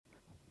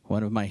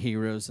One of my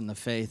heroes in the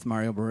faith,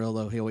 Mario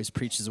Barillo, he always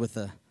preaches with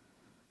a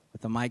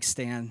mic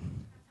stand,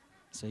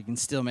 so he can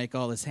still make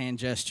all his hand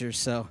gestures.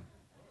 So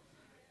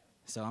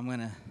I'm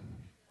gonna.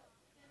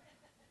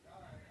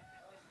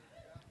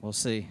 We'll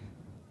see.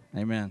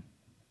 Amen.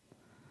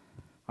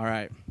 All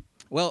right.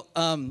 Well,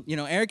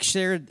 Eric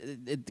shared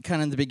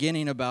kind of in the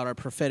beginning about our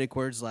prophetic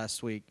words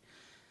last week,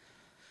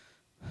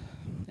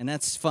 and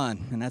that's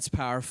fun and that's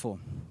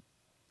powerful.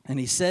 And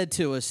he said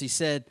to us,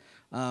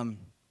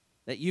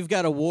 that you've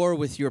got a war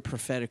with your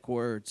prophetic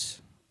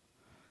words.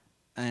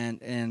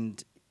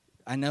 And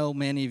I know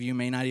many of you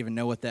may not even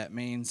know what that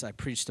means. I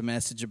preached a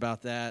message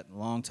about that a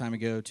long time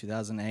ago,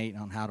 2008,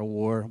 on how to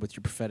war with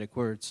your prophetic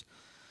words.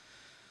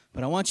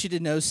 But I want you to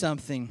know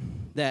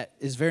something that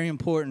is very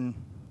important,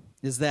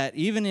 is that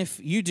even if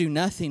you do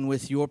nothing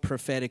with your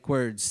prophetic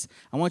words,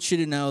 I want you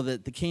to know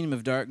that the kingdom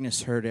of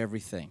darkness heard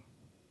everything.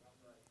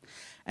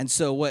 And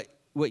so what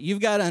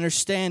you've got to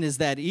understand is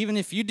that even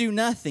if you do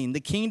nothing, the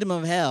kingdom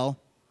of hell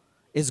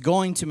is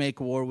going to make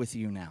war with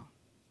you now.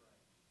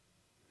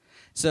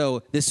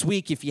 So this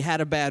week, if you had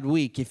a bad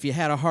week, if you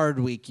had a hard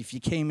week, if you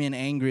came in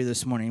angry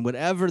this morning,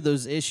 whatever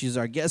those issues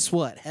are, guess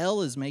what?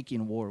 Hell is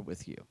making war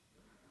with you.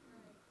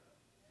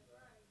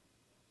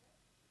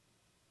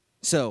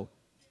 So,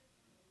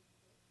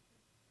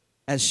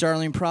 as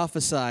Charlene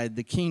prophesied,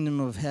 the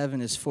kingdom of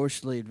heaven is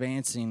forcefully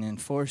advancing,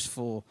 and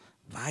forceful,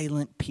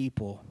 violent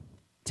people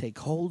take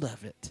hold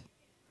of it.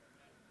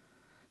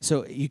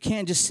 So you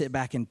can't just sit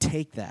back and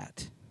take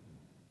that.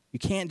 You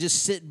can't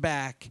just sit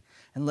back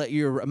and let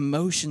your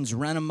emotions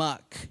run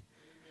amok.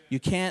 You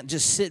can't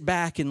just sit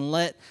back and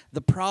let the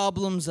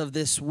problems of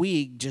this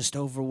week just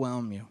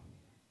overwhelm you.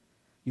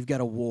 You've got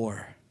a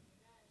war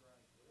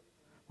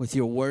with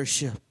your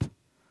worship,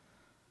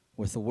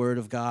 with the Word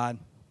of God.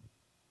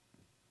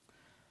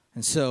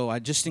 And so I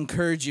just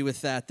encourage you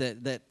with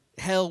that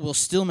hell will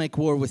still make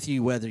war with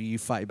you whether you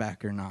fight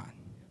back or not.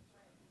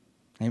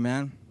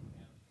 Amen?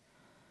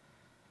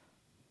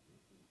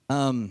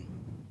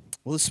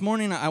 Well, this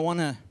morning I want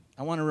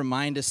to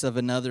remind us of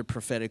another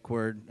prophetic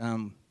word.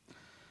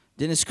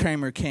 Dennis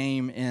Kramer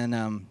came in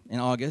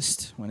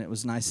August when it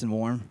was nice and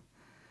warm,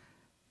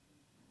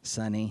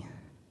 sunny,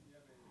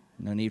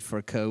 no need for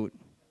a coat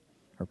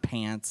or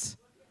pants.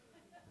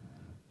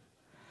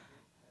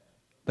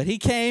 But he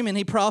came and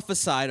he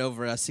prophesied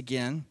over us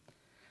again.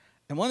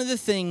 And one of the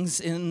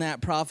things in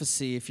that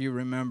prophecy, if you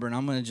remember, and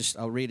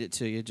I'll read it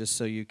to you just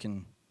so we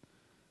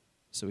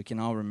can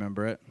all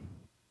remember it.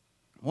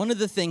 One of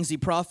the things he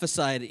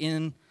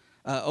prophesied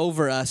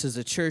over us as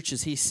a church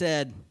is he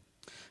said,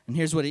 and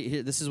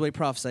this is what he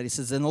prophesied. He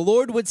says, "And the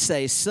Lord would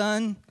say,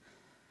 Son,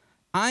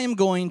 I am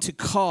going to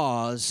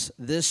cause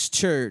this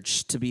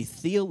church to be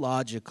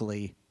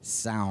theologically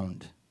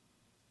sound.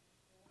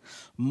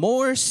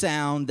 More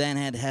sound than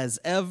it has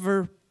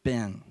ever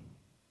been.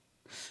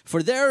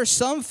 For there are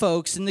some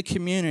folks in the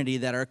community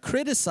that are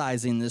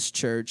criticizing this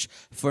church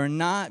for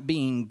not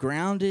being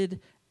grounded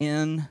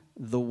in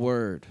the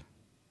Word.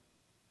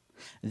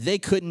 They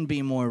couldn't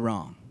be more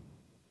wrong.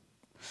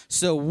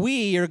 So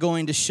we are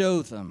going to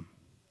show them."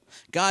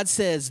 God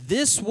says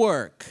this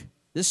work,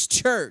 this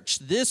church,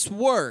 this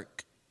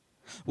work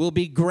will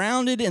be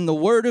grounded in the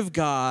Word of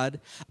God,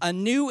 a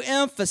new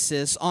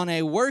emphasis on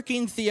a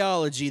working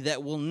theology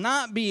that will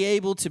not be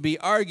able to be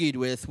argued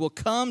with will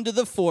come to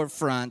the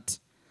forefront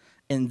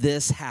in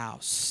this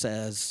house,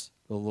 says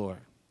the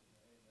Lord.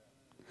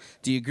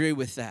 Do you agree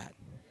with that?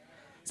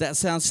 Does that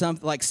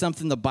sound like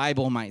something the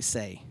Bible might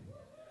say?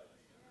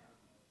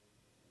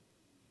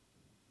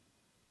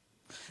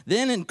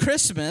 Then in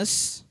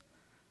Christmas,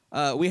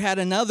 we had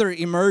another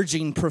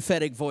emerging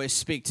prophetic voice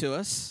speak to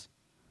us.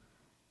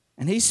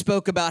 And he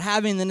spoke about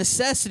having the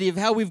necessity of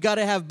how we've got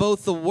to have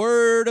both the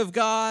Word of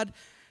God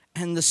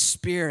and the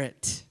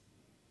Spirit.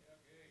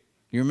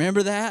 You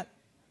remember that?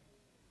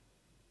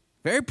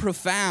 Very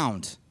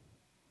profound.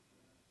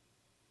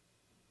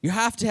 You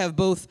have to have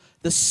both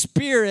the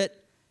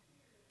Spirit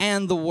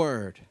and the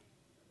Word.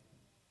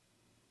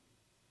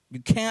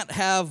 You can't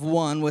have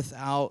one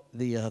without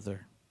the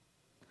other.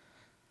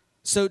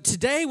 So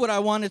today what I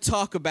want to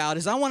talk about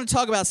is I want to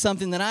talk about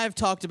something that I've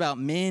talked about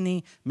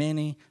many,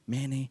 many,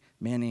 many,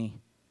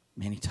 many,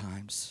 many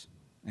times.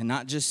 And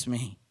not just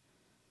me.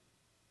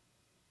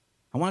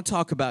 I want to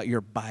talk about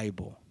your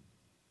Bible.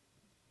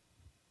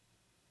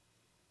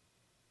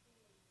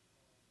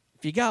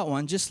 If you got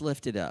one, just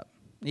lift it up.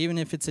 Even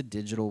if it's a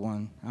digital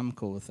one, I'm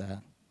cool with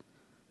that.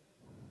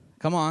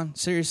 Come on,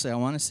 seriously, I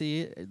want to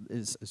see it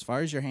as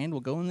far as your hand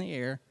will go in the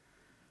air.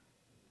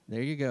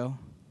 There you go.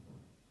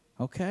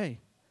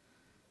 Okay.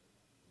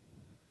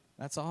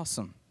 That's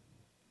awesome.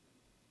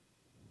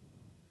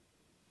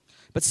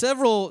 But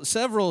several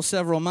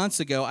months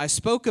ago, I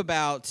spoke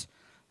about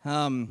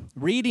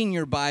reading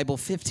your Bible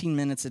 15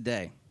 minutes a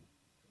day.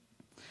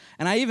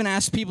 And I even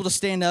asked people to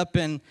stand up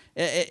and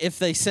if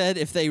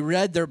they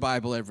read their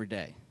Bible every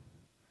day.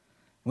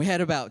 We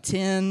had about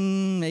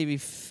 10, maybe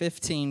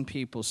 15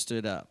 people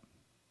stood up.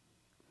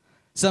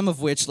 Some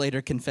of which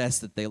later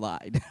confessed that they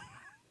lied.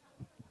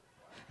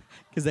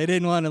 Because they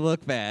didn't want to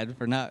look bad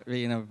for not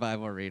being a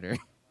Bible reader.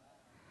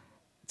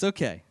 It's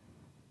okay.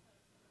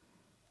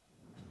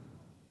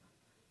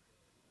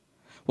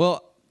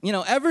 Well,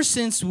 ever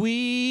since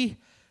we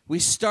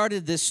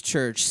started this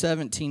church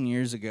 17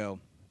 years ago,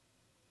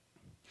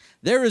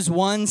 there is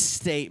one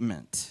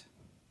statement.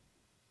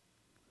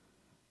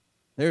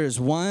 There is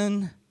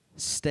one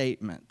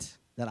statement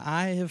that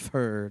I have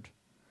heard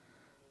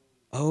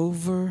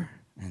over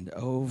and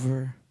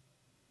over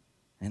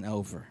and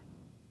over.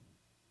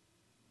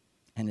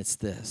 And it's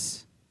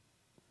this: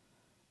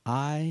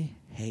 I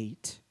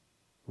hate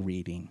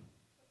reading.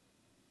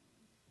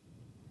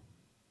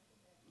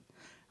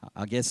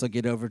 I guess I'll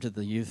get over to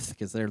the youth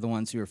because they're the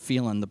ones who are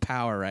feeling the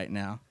power right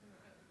now.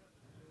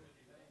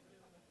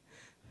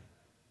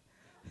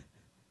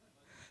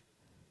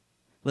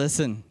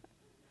 Listen,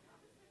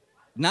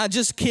 not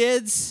just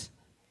kids.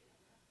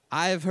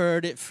 I've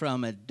heard it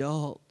from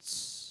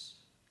adults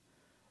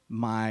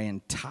my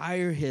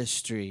entire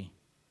history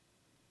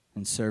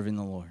in serving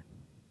the Lord.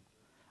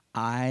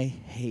 I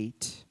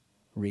hate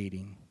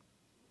reading.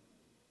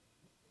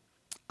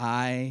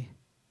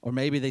 Or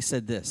maybe they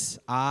said this: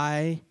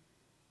 I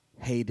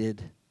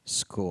hated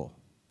school.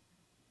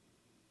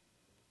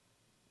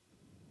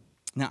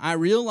 Now, I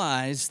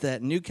realize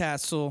that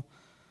Newcastle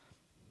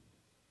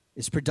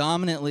is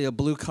predominantly a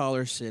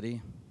blue-collar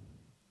city.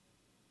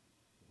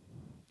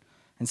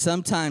 And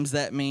sometimes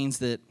that means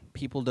that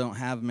people don't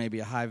have maybe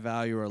a high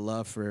value or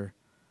love for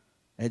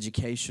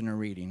education or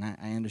reading.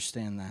 I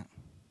understand that.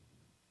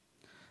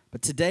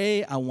 But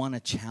today, I want to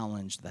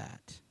challenge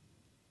that.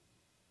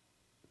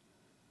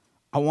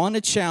 I want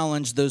to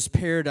challenge those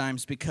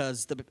paradigms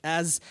because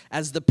as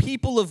the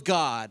people of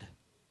God,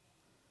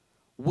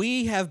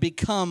 we have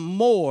become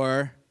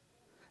more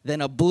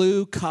than a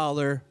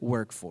blue-collar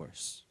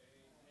workforce.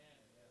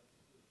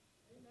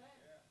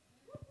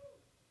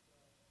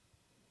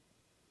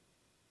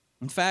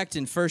 In fact,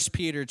 in 1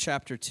 Peter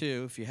chapter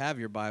 2, if you have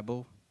your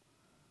Bible,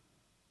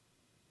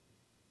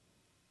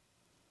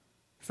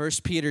 1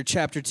 Peter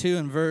chapter 2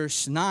 and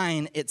verse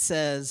 9, it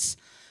says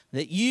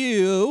that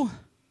you,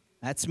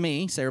 that's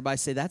me, so everybody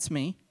say, that's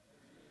me.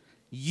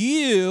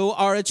 You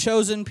are a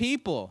chosen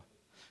people.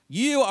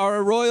 You are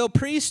a royal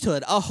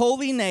priesthood, a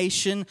holy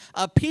nation,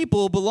 a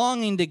people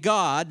belonging to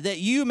God, that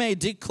you may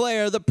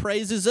declare the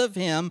praises of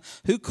him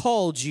who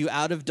called you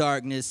out of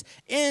darkness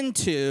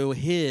into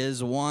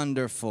his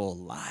wonderful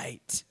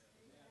light.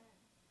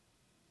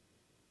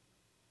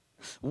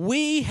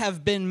 We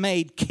have been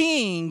made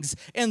kings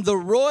in the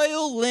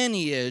royal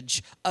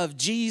lineage of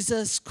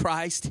Jesus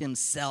Christ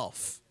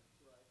himself.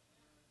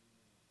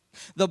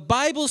 The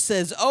Bible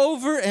says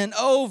over and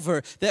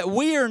over that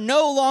we are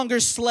no longer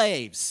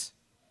slaves.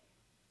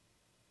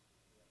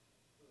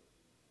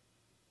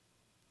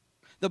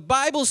 The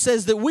Bible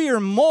says that we are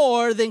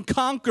more than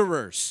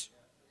conquerors.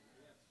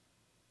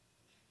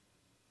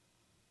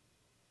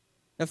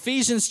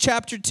 Ephesians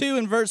chapter 2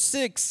 and verse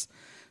 6,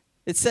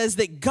 it says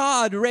that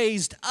God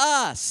raised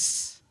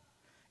us.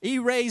 He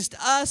raised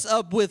us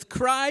up with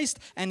Christ,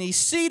 and he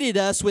seated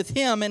us with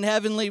him in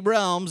heavenly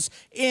realms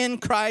in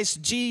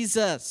Christ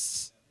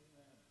Jesus.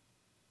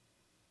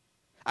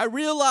 I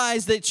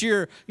realize that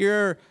your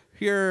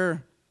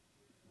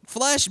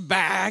flesh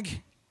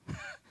bag,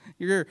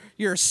 your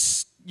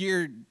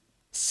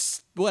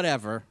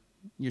whatever,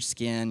 your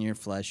skin, your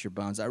flesh, your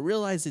bones, I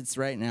realize it's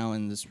right now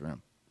in this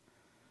room.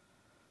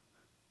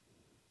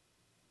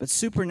 But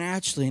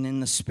supernaturally and in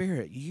the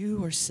spirit,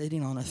 you are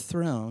sitting on a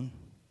throne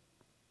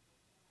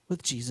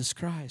with Jesus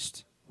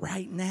Christ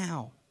right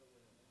now.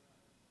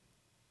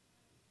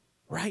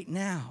 Right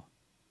now.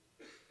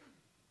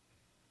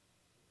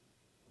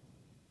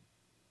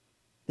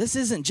 This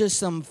isn't just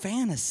some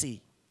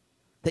fantasy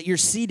that you're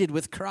seated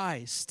with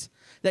Christ,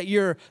 that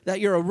you're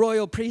a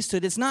royal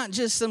priesthood. It's not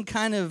just some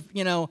kind of,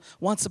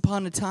 once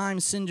upon a time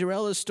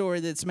Cinderella story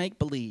that's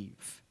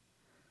make-believe.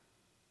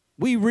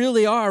 We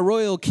really are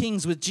royal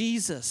kings with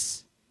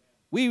Jesus.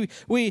 We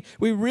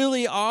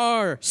really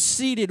are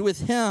seated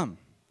with him.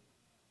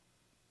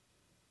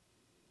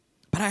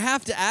 But I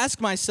have to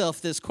ask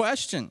myself this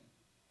question.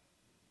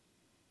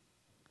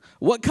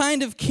 What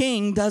kind of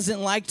king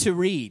doesn't like to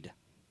read?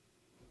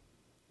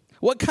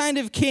 What kind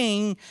of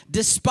king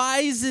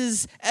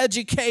despises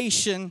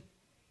education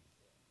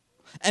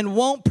and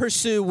won't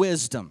pursue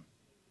wisdom?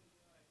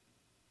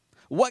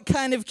 What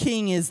kind of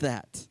king is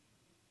that?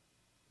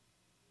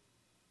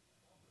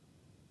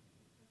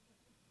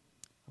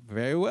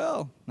 Very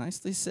well.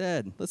 Nicely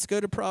said. Let's go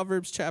to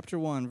Proverbs chapter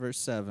 1, verse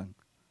 7.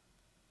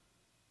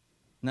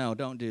 No,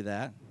 don't do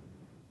that.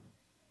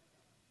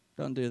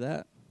 Don't do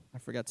that. I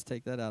forgot to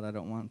take that out. I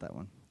don't want that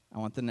one. I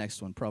want the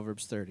next one,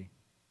 Proverbs 30.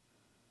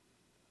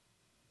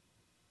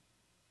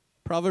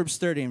 Proverbs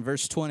 30 and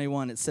verse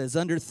 21, it says,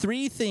 under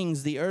 3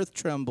 things the earth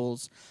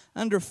trembles,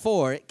 under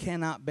 4 it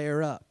cannot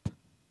bear up.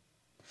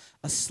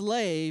 A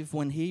slave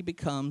when he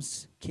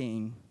becomes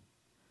king,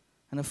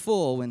 and a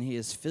fool when he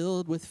is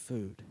filled with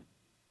food.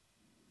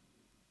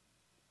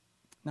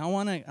 Now, I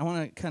want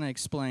to kind of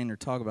explain or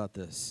talk about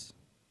this.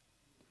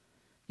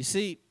 You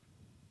see,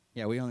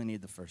 we only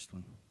need the first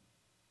one.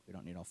 We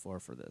don't need all four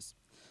for this.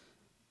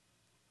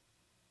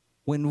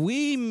 When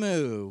we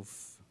move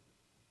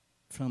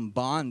from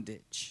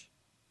bondage,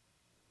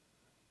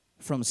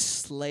 from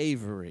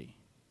slavery,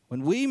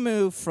 when we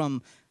move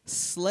from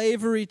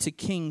slavery to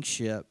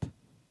kingship,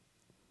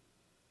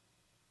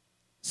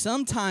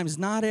 sometimes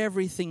not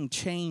everything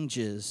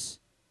changes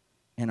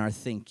in our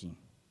thinking.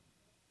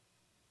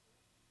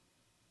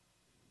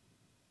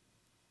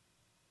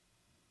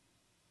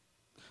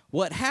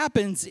 What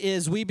happens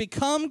is we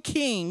become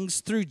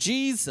kings through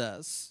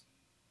Jesus,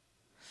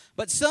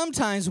 but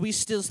sometimes we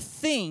still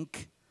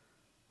think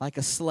like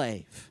a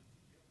slave.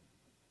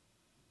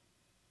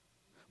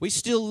 We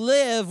still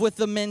live with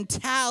the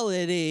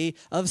mentality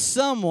of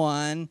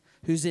someone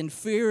who's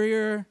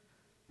inferior,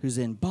 who's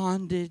in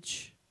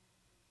bondage,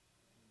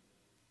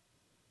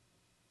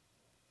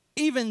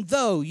 even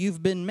though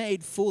you've been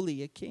made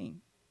fully a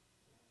king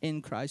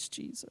in Christ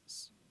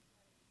Jesus.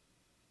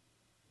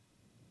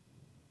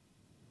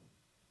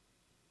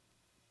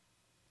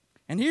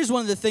 And here's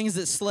one of the things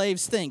that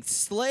slaves think.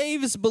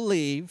 Slaves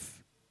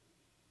believe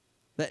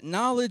that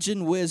knowledge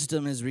and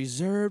wisdom is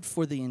reserved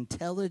for the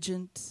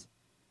intelligent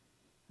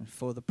and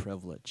for the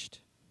privileged.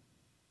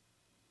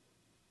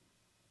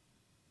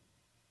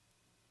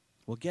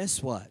 Well,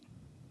 guess what?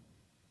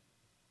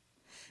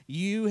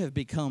 You have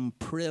become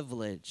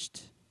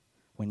privileged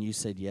when you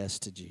said yes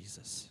to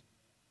Jesus.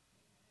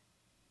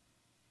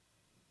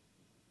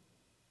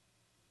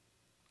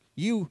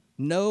 You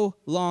no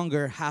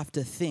longer have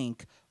to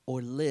think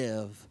or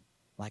live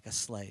like a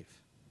slave.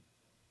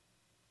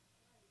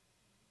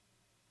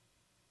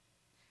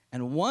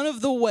 And one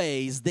of the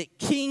ways that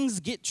kings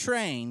get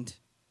trained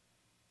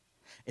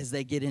is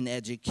they get an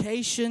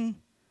education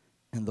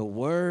in the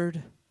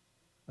Word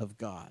of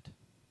God.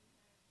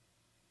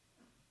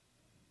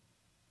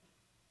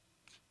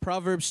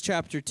 Proverbs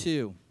chapter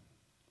 2,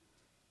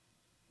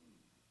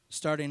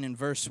 starting in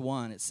verse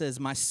 1, it says,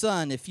 "My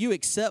son, if you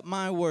accept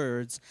my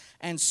words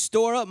and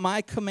store up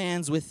my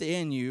commands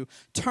within you,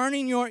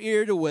 turning your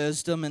ear to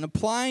wisdom and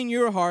applying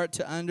your heart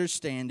to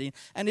understanding,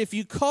 and if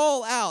you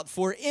call out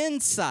for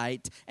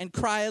insight and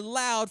cry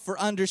aloud for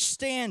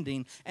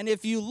understanding, and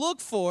if you look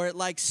for it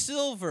like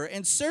silver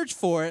and search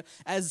for it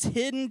as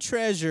hidden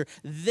treasure,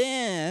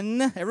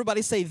 then,"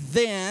 everybody say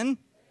then,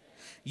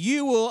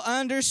 "you will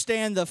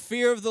understand the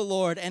fear of the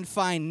Lord and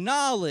find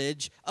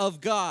knowledge of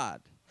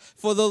God.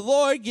 For the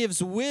Lord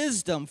gives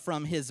wisdom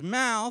from his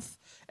mouth,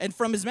 and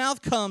from his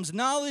mouth comes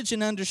knowledge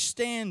and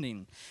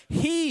understanding.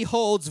 He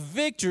holds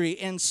victory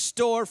in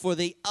store for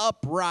the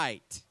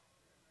upright."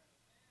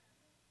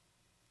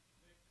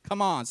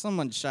 Come on,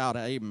 someone shout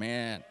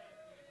amen.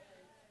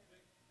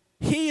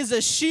 "He is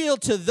a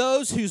shield to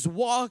those whose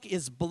walk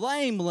is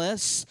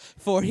blameless,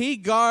 for he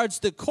guards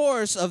the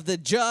course of the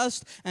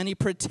just, and he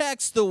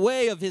protects the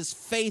way of his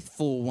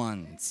faithful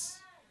ones.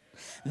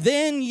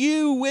 Then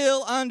you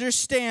will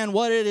understand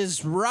what it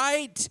is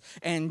right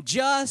and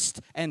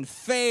just and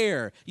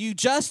fair." You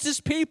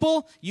justice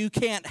people, you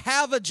can't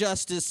have a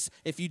justice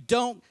if you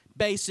don't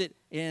base it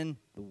in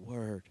the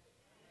Word.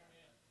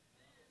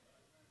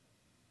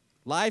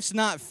 Life's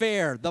not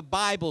fair. The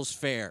Bible's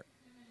fair.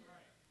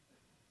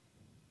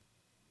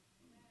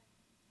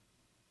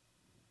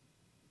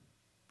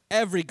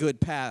 Every good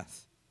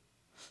path.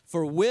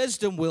 For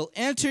wisdom will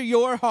enter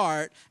your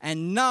heart,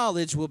 and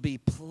knowledge will be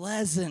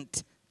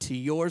pleasant to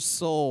your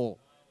soul.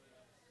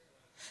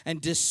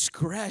 And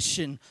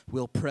discretion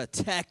will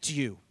protect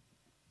you.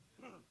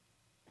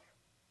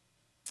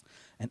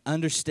 And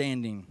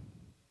understanding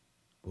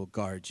will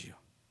guard you.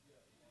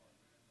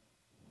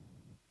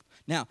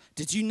 Now,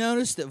 did you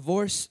notice that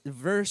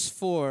verse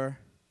 4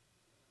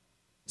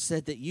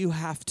 said that you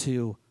have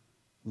to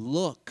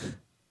look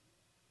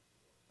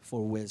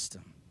for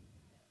wisdom?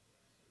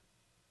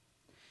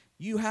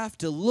 You have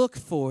to look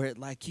for it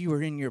like you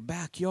were in your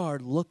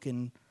backyard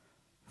looking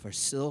for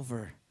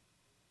silver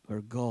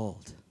or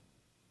gold.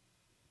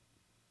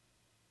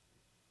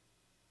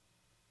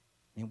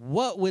 And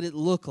what would it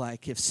look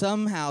like if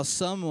somehow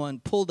someone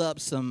pulled up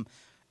some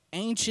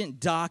ancient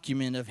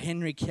document of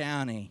Henry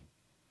County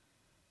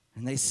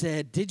and they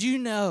said, "Did you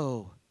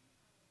know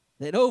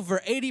that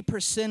over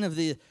 80% of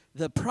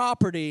the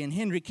property in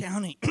Henry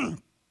County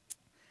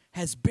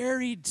has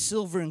buried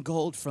silver and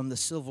gold from the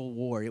Civil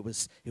War? It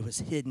was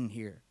hidden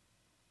here."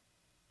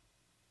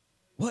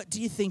 What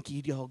do you think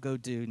you'd all go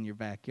do in your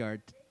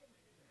backyard?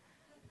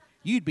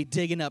 You'd be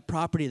digging up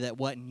property that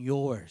wasn't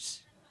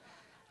yours.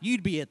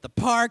 You'd be at the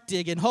park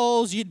digging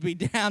holes. You'd be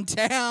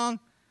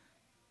downtown.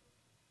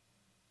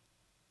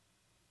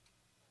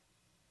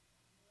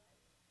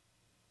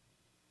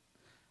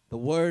 The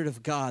Word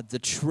of God, the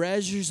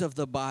treasures of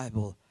the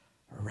Bible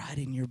are right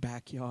in your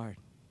backyard.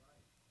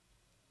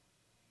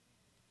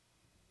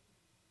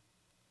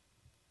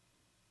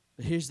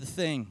 But here's the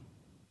thing.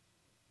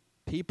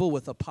 People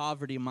with a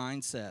poverty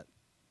mindset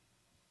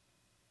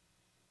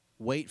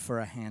wait for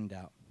a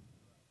handout.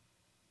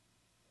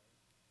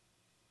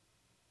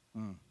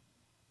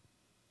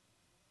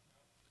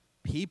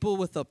 People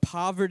with a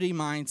poverty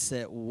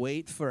mindset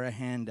wait for a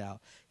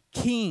handout.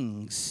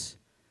 Kings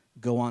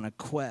go on a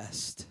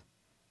quest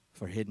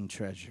for hidden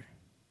treasure.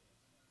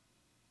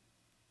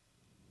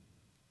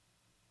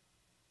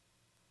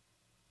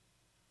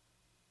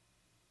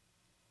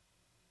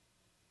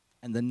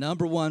 And the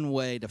number one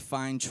way to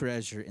find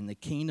treasure in the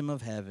kingdom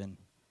of heaven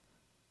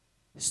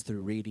is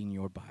through reading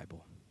your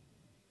Bible.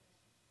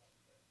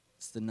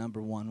 It's the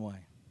number one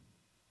way.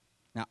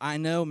 Now, I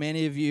know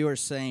many of you are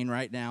saying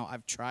right now,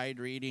 I've tried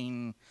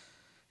reading.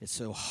 It's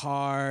so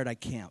hard. I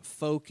can't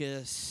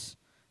focus.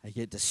 I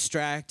get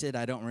distracted.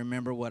 I don't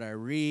remember what I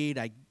read.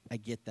 I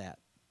get that.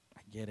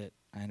 I get it.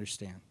 I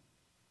understand.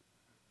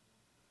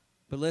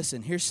 But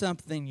listen, here's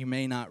something you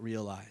may not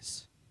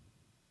realize.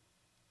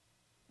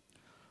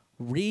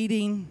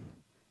 Reading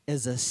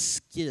is a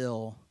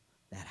skill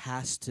that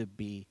has to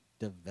be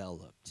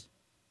developed.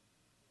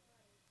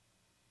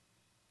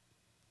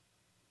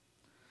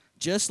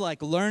 Just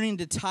like learning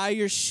to tie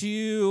your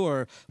shoe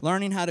or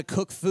learning how to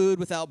cook food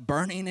without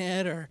burning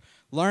it or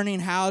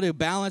learning how to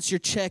balance your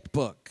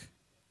checkbook.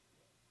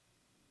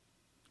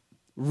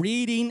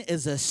 Reading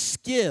is a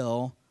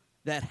skill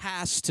that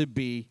has to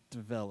be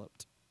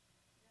developed.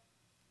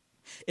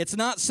 It's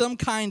not some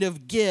kind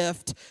of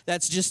gift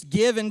that's just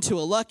given to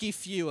a lucky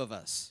few of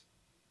us.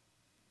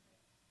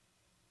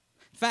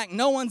 In fact,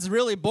 no one's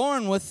really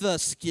born with the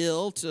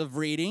skill of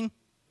reading.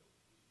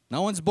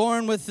 No one's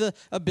born with the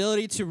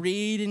ability to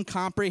read and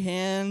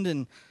comprehend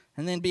and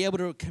then be able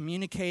to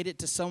communicate it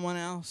to someone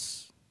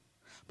else.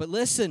 But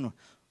listen,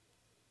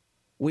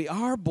 we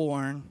are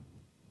born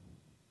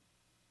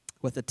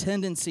with a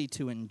tendency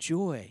to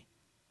enjoy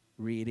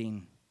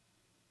reading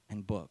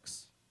and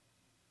books.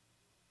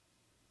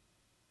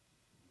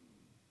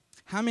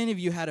 How many of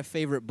you had a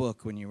favorite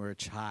book when you were a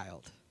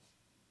child?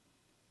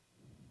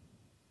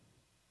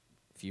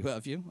 A few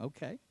of you,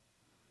 okay.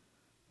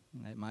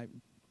 That might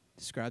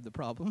describe the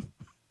problem.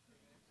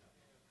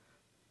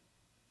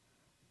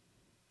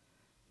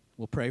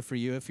 We'll pray for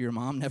you if your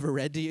mom never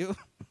read to you.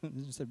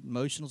 There's an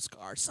emotional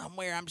scar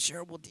somewhere, I'm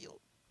sure we'll deal.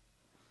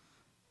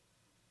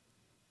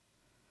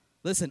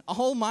 Listen,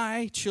 all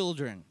my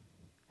children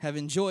have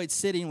enjoyed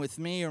sitting with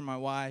me or my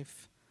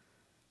wife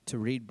to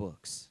read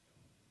books.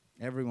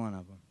 Every one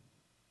of them.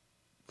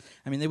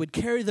 I mean, they would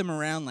carry them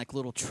around like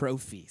little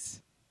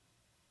trophies.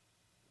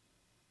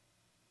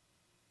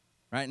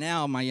 Right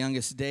now, my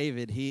youngest,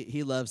 David,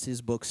 he loves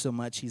his books so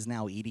much he's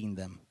now eating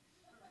them.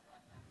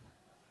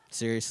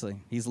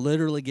 Seriously. He's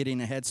literally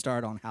getting a head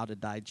start on how to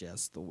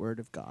digest the Word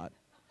of God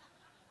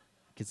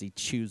because he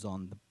chews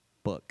on the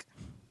book.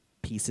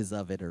 Pieces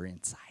of it are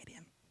inside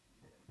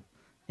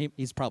him.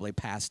 He's probably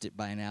past it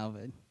by now,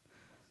 but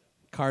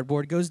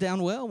cardboard goes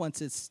down well once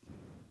it's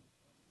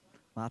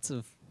lots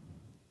of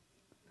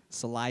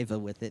saliva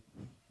with it.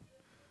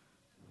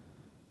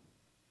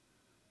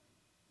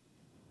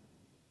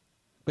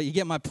 But you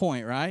get my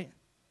point, right?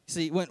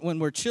 See, when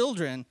we're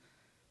children,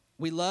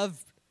 we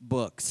love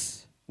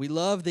books. We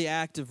love the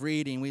act of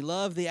reading. We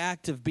love the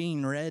act of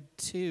being read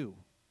to.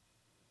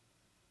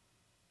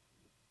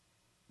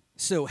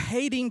 So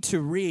hating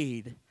to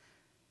read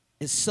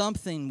is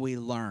something we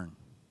learn.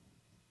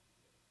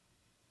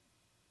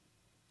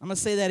 I'm going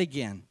to say that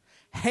again.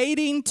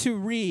 Hating to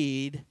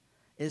read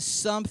is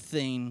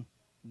something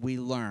we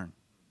learn.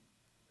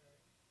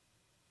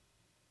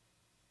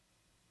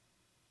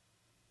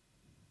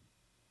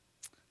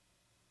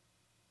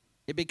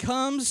 It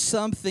becomes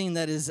something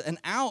that is an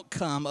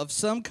outcome of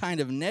some kind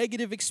of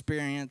negative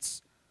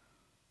experience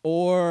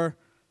or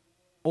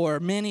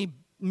many,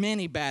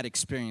 many bad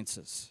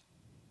experiences.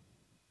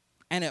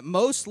 And it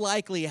most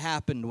likely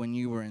happened when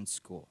you were in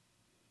school.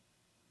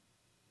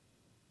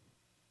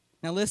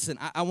 Now listen,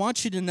 I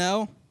want you to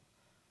know,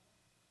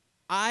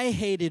 I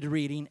hated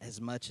reading as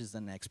much as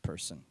the next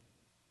person.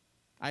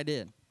 I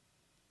did.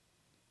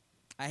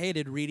 I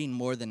hated reading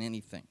more than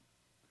anything.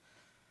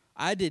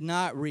 I did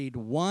not read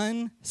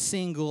one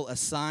single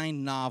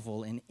assigned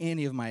novel in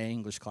any of my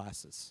English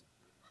classes.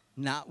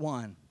 Not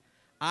one.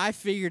 I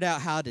figured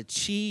out how to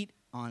cheat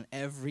on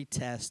every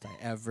test I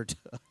ever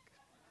took.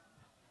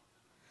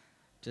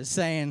 Just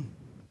saying,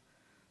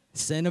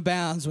 sin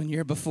abounds when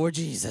you're before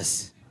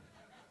Jesus.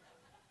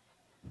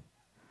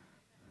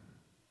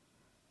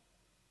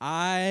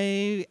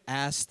 I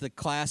asked the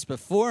class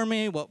before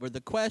me what were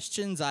the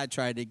questions. I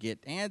tried to get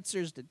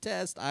answers to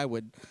tests. I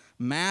would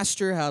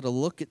master how to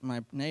look at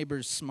my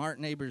smart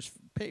neighbor's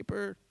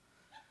paper.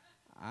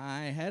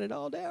 I had it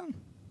all down.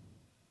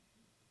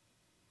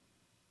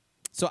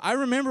 So I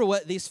remember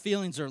what these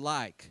feelings are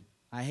like.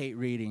 I hate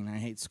reading. I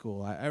hate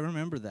school. I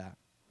remember that.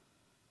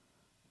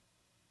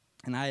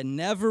 And I had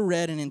never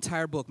read an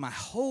entire book my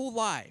whole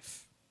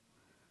life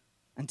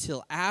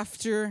until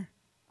after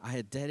I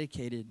had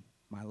dedicated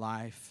my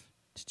life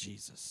to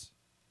Jesus.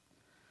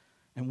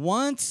 And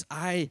once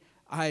I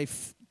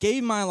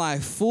gave my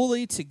life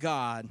fully to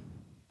God,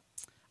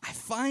 I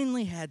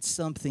finally had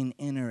something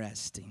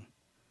interesting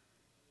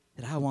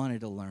that I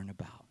wanted to learn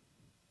about.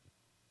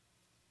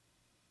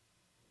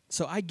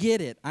 So I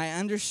get it. I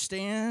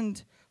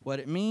understand what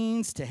it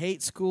means to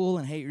hate school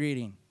and hate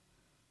reading.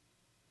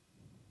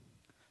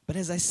 But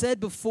as I said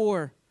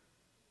before,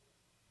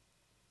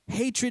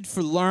 hatred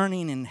for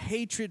learning and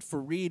hatred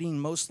for reading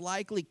most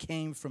likely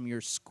came from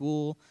your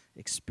school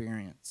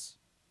experience.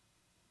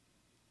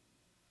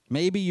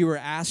 Maybe you were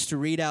asked to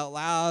read out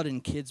loud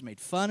and kids made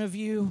fun of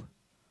you.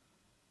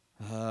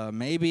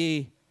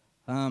 Maybe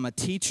a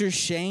teacher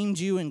shamed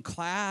you in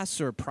class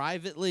or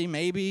privately.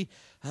 Maybe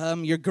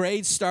your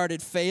grades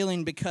started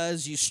failing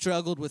because you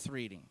struggled with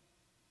reading.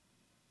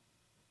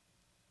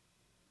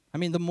 I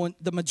mean,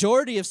 the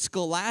majority of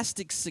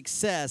scholastic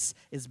success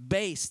is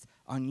based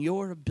on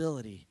your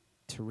ability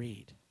to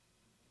read.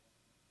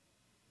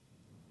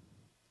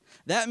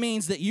 That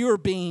means that you are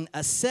being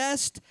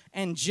assessed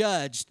and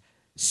judged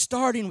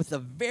starting with the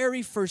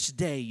very first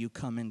day you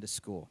come into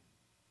school.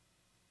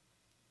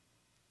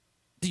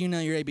 Do you know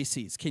your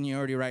ABCs? Can you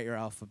already write your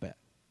alphabet?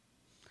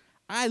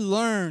 I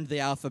learned the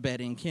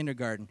alphabet in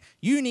kindergarten.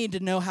 You need to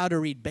know how to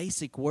read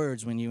basic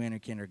words when you enter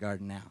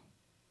kindergarten now.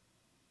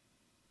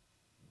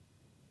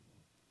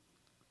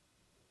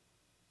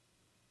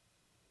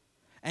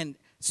 And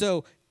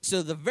so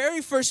the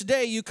very first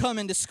day you come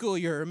into school,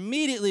 you're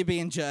immediately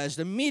being judged,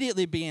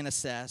 immediately being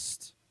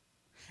assessed.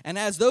 And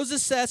as those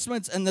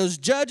assessments and those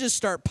judgments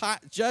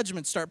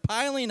start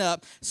piling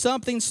up,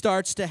 something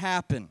starts to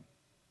happen.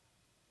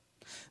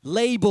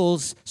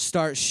 Labels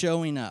start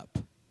showing up.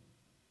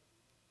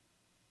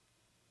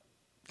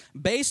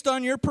 Based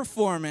on your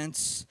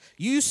performance,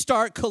 you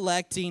start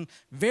collecting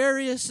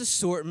various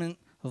assortment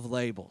of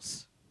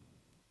labels.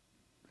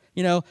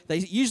 You know, they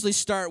usually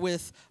start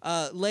with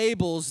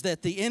labels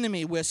that the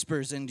enemy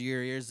whispers into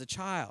your ear as a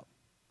child.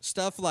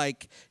 Stuff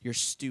like, you're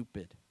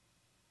stupid.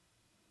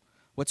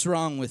 What's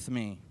wrong with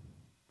me?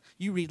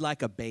 You read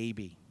like a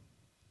baby.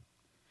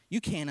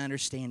 You can't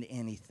understand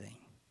anything.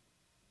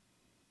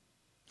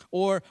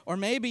 Or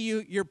maybe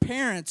your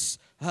parents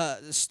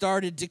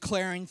started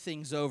declaring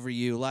things over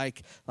you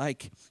like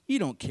you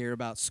don't care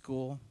about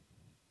school.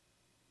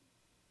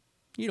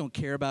 You don't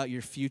care about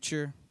your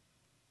future.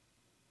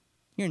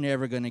 You're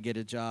never going to get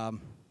a job.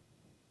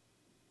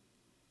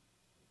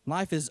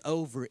 Life is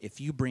over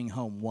if you bring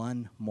home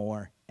one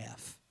more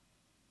F.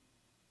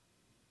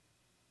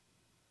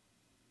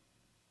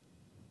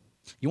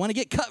 You want to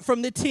get cut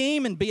from the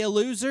team and be a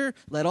loser?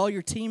 Let all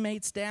your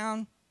teammates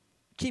down?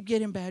 Keep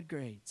getting bad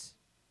grades.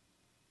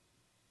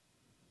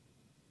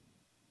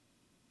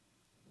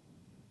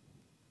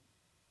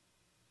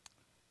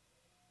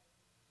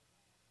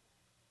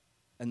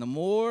 And the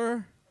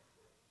more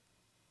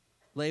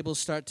labels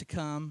start to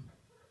come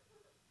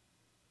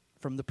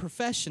from the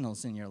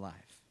professionals in your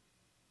life.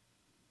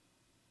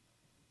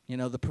 You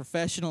know, the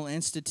professional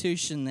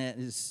institution that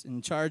is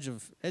in charge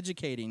of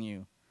educating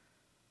you.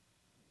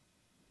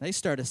 They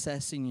start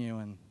assessing you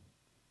and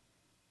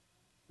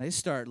they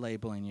start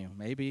labeling you.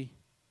 Maybe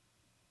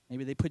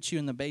they put you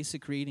in the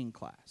basic reading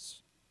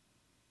class.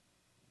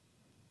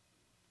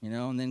 You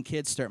know, and then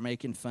kids start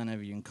making fun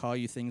of you and call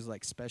you things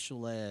like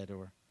special ed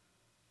or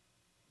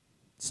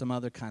some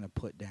other kind of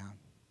put down.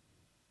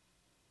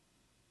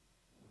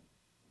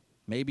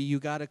 Maybe you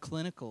got a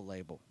clinical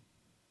label.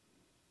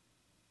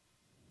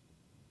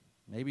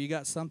 Maybe you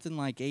got something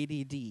like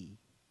ADD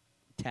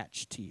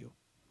attached to you.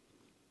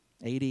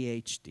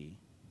 ADHD,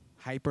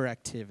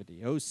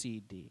 hyperactivity,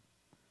 OCD,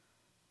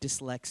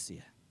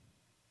 dyslexia.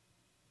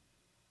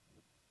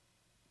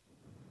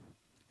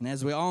 And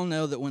as we all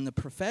know that when the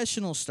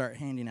professionals start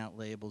handing out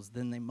labels,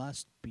 then they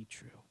must be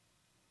true.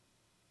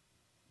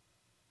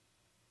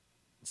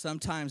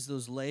 Sometimes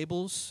those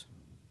labels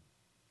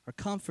are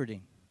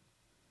comforting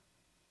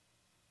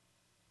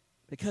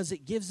because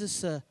it gives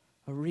us a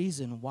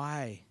reason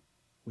why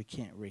we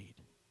can't read,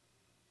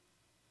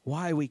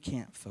 why we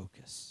can't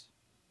focus,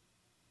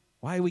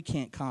 why we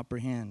can't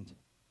comprehend.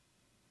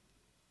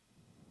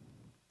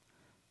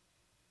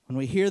 When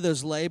we hear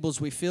those labels,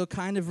 we feel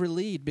kind of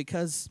relieved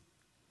because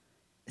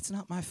it's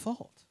not my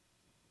fault.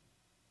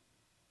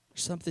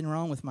 There's something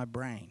wrong with my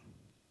brain.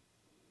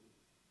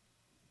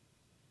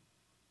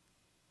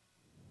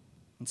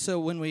 And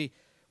so when we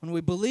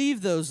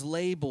believe those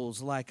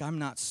labels like I'm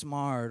not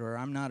smart or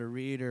I'm not a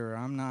reader or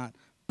I'm not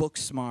book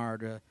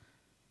smart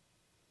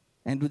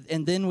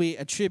and then we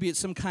attribute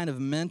some kind of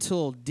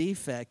mental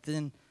defect,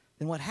 then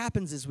what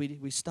happens is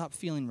we stop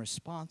feeling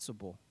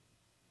responsible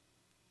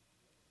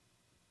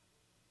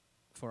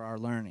for our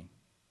learning.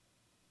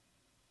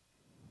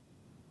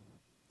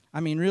 I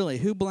mean, really,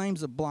 who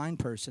blames a blind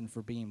person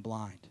for being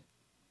blind?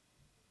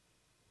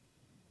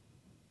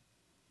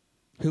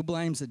 Who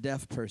blames a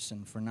deaf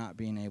person for not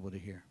being able to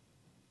hear?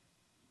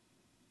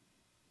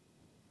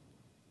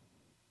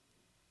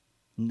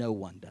 No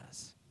one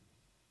does.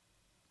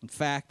 In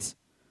fact,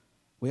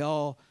 we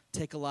all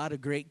take a lot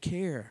of great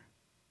care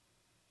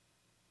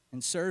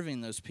in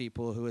serving those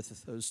people who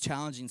with those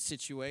challenging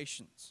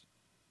situations.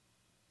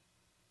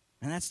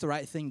 And that's the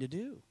right thing to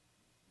do.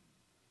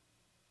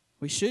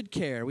 We should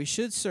care. We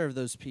should serve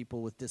those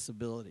people with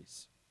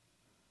disabilities.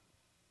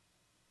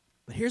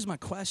 But here's my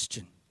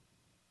question.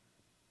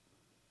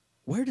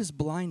 Where does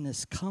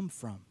blindness come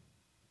from?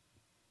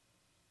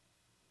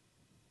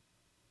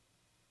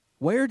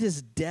 Where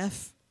does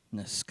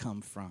deafness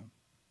come from?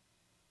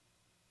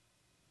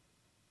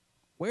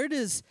 Where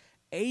does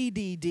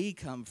ADD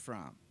come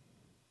from?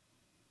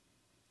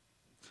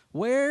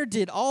 Where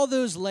did all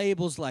those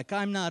labels like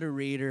I'm not a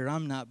reader,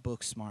 I'm not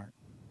book smart,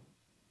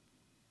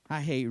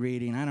 I hate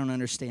reading, I don't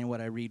understand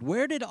what I read,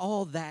 where did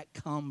all that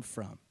come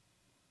from?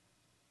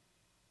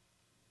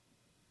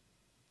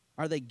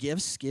 Are they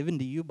gifts given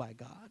to you by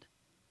God?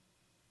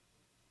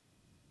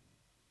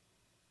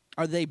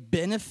 Are they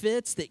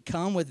benefits that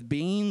come with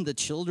being the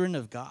children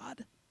of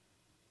God?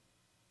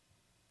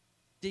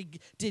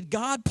 Did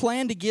God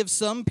plan to give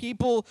some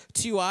people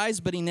 2 eyes,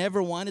 but he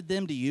never wanted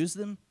them to use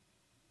them?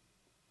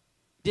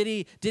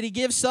 Did he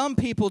give some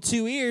people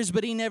 2 ears,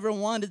 but he never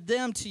wanted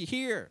them to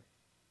hear?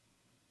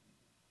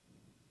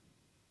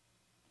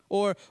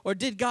 Or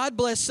did God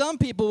bless some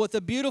people with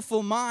a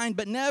beautiful mind,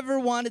 but never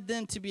wanted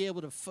them to be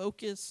able to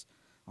focus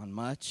on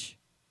much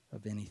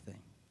of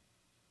anything?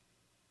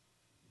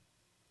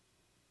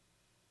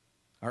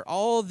 Are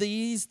all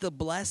these the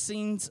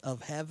blessings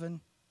of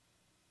heaven?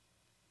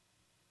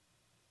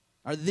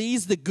 Are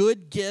these the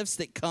good gifts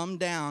that come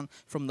down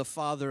from the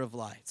Father of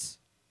lights?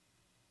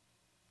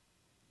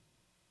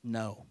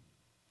 No.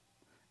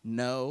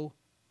 No,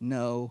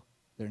 no,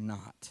 they're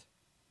not.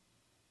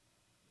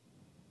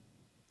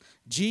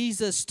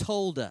 Jesus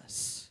told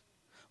us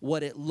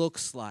what it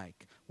looks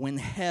like when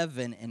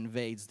heaven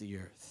invades the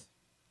earth.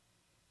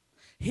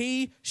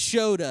 He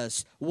showed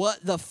us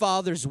what the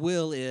Father's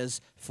will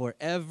is for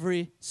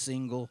every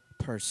single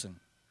person.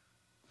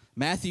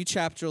 Matthew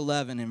chapter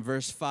 11 and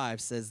verse 5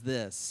 says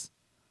this.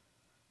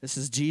 This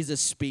is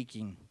Jesus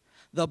speaking.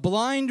 The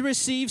blind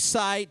receive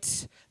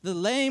sight, the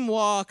lame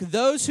walk,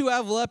 those who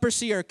have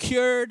leprosy are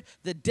cured,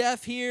 the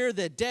deaf hear,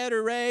 the dead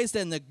are raised,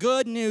 and the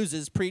good news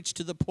is preached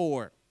to the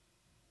poor.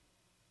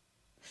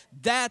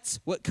 That's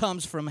what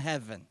comes from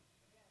heaven.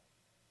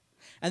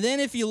 And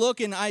then if you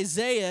look in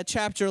Isaiah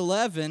chapter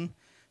 11,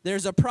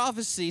 there's a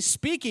prophecy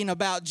speaking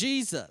about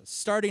Jesus,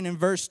 starting in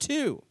verse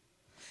 2.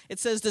 It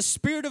says, the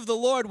Spirit of the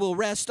Lord will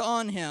rest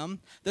on him,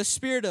 the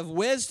Spirit of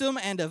wisdom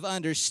and of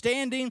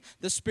understanding,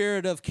 the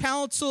Spirit of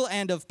counsel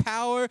and of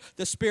power,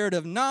 the Spirit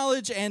of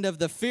knowledge and of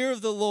the fear of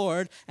the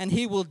Lord, and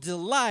he will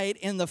delight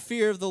in the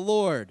fear of the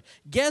Lord.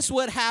 Guess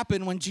what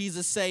happened when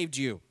Jesus saved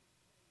you?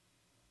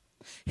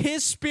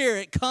 His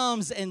Spirit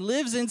comes and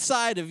lives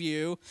inside of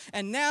you,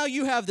 and now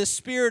you have the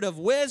Spirit of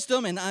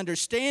wisdom and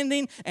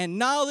understanding and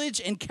knowledge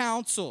and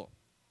counsel.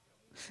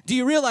 Do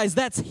you realize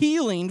that's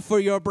healing for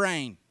your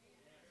brain?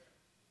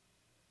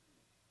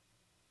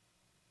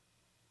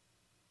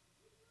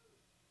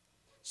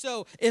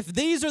 So if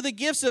these are the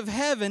gifts of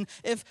heaven,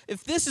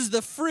 if this is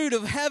the fruit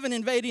of heaven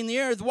invading the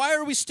earth, why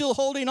are we still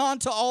holding on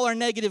to all our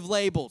negative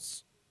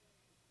labels?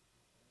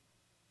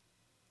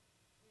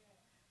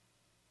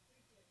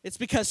 It's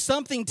because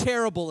something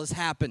terrible has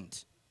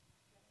happened.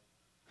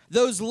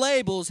 Those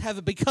labels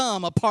have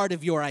become a part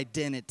of your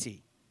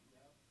identity.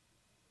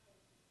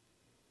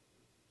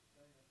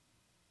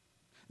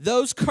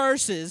 Those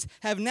curses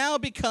have now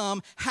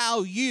become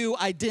how you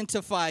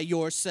identify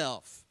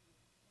yourself.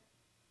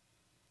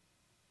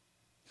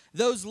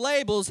 Those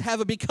labels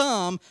have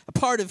become a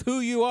part of who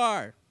you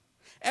are.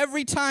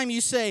 Every time you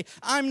say,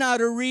 I'm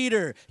not a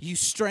reader, you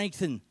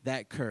strengthen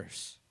that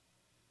curse.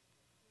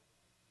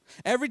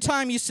 Every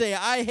time you say,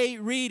 I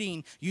hate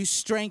reading, you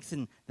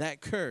strengthen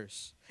that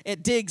curse.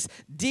 It digs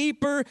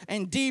deeper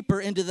and deeper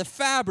into the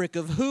fabric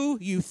of who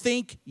you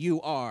think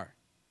you are.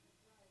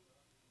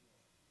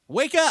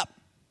 Wake up.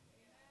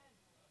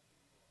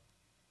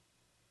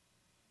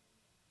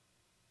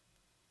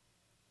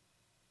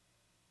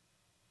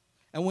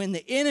 And when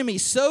the enemy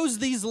sows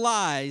these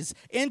lies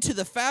into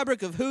the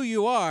fabric of who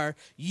you are,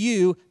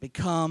 you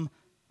become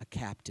a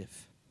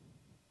captive.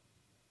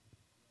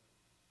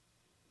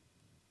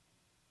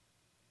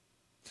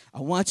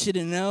 I want you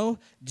to know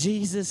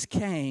Jesus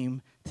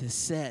came to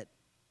set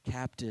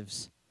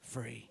captives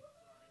free.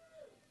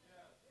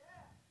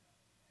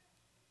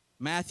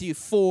 Matthew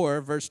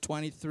 4, verse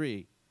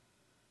 23.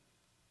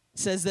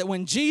 Says that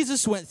when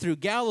Jesus went through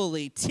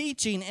Galilee,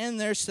 teaching in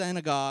their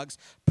synagogues,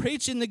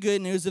 preaching the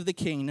good news of the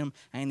kingdom,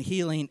 and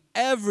healing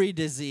every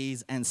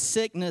disease and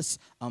sickness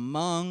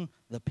among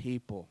the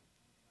people.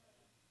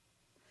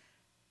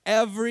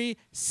 Every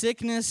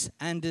sickness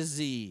and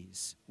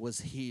disease was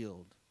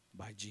healed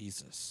by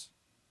Jesus.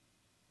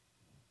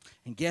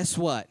 And guess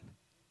what?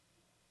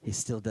 He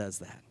still does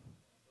that.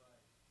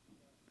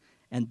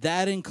 And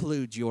that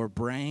includes your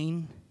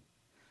brain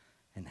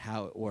and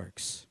how it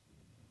works.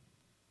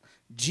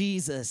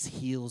 Jesus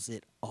heals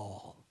it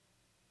all.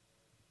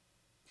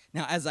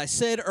 Now, as I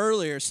said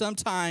earlier,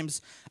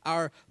 sometimes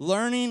our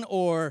learning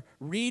or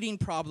reading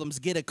problems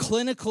get a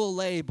clinical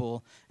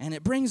label, and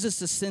it brings us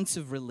a sense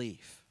of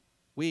relief.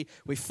 We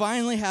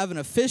finally have an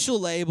official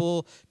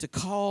label to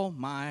call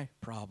my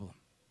problem.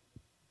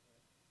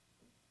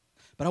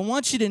 But I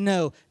want you to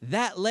know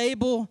that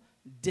label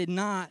did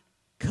not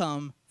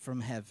come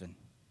from heaven.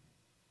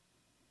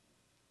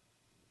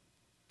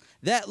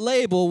 That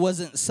label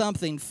wasn't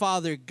something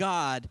Father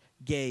God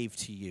gave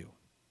to you.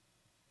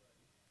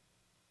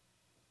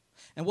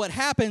 And what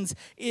happens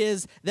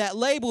is that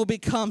label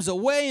becomes a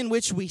way in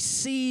which we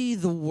see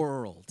the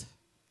world.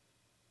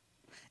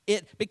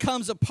 It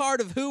becomes a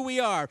part of who we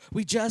are.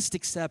 We just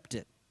accept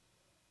it.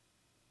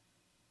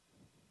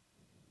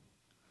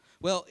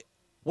 Well,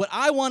 what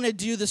I want to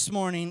do this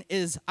morning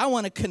is I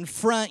want to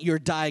confront your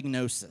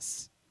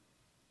diagnosis.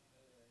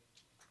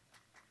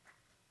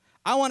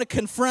 I want to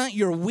confront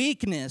your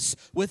weakness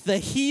with the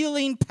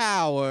healing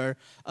power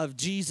of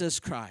Jesus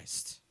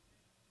Christ.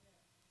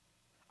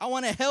 I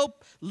want to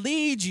help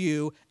lead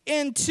you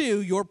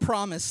into your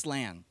promised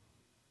land.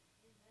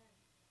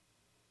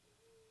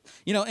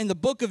 You know, in the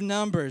book of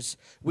Numbers,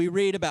 we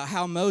read about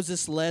how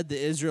Moses led the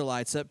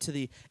Israelites up to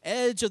the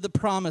edge of the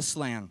promised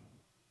land.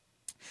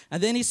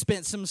 And then he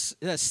sent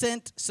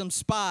some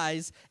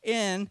spies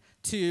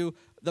into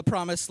the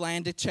promised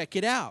land to check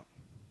it out.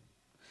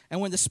 And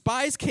when the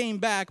spies came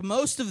back,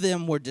 most of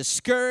them were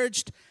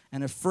discouraged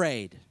and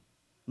afraid.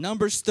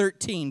 Numbers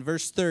 13,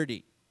 verse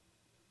 30.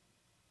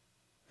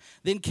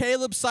 Then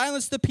Caleb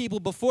silenced the people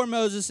before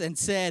Moses and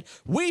said,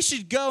 "We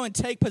should go and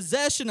take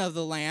possession of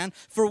the land,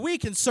 for we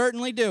can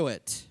certainly do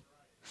it."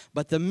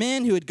 But the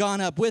men who had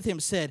gone up with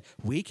him said,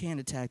 "We can't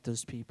attack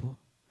those people.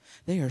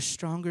 They are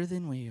stronger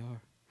than we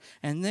are."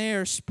 And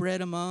they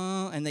spread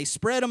among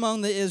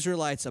the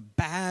Israelites a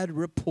bad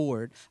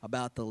report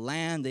about the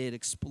land they had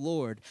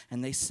explored.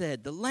 And they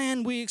said, "The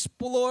land we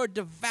explored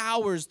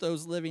devours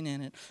those living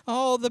in it.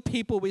 All the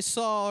people we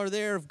saw are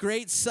there of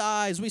great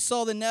size. We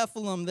saw the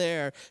Nephilim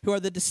there, who are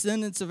the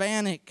descendants of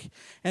Anak.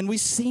 And we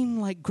seem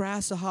like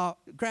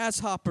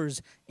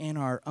grasshoppers in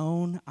our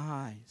own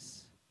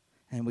eyes.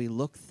 And we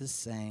look the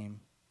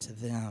same to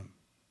them."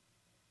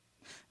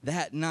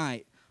 That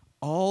night,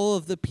 all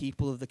of the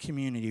people of the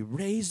community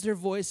raised their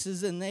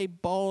voices and they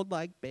bawled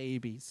like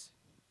babies.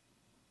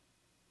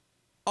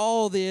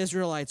 All the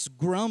Israelites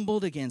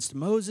grumbled against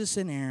Moses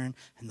and Aaron,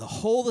 and the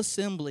whole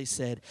assembly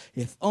said,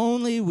 "If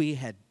only we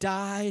had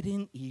died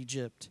in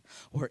Egypt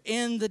or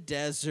in the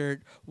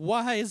desert.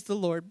 Why is the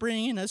Lord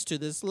bringing us to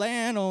this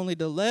land only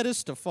to let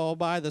us to fall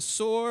by the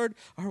sword?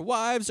 Our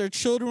wives, our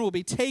children will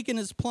be taken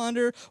as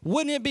plunder.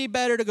 Wouldn't it be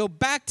better to go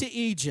back to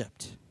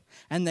Egypt?"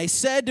 And they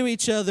said to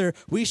each other,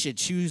 "We should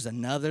choose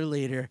another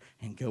leader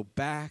and go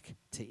back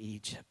to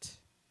Egypt."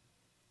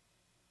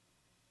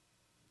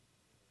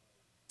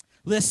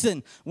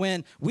 Listen,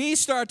 when we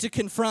start to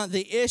confront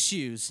the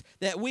issues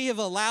that we have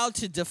allowed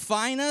to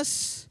define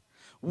us,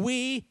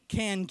 we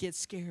can get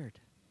scared.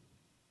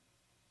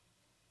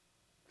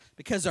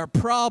 Because our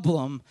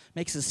problem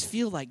makes us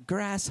feel like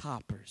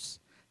grasshoppers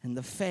in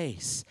the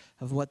face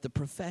of what the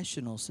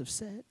professionals have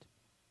said.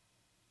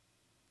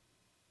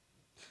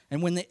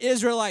 And when the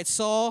Israelites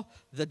saw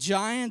the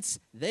giants,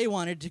 they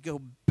wanted to go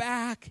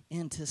back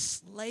into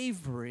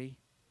slavery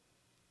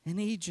in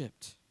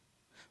Egypt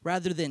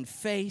rather than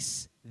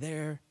face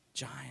their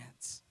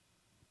giants.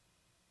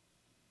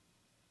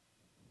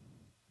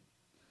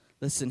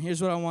 Listen,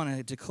 here's what I want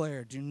to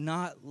declare. Do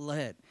not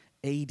let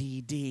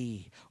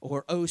ADD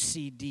or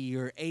OCD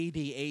or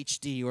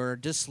ADHD or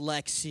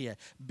dyslexia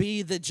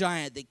be the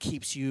giant that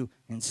keeps you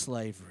in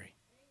slavery.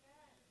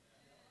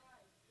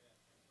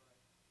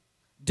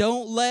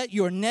 Don't let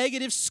your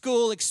negative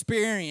school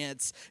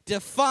experience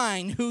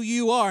define who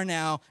you are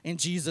now in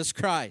Jesus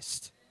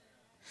Christ.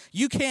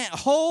 You can't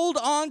hold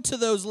on to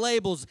those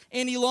labels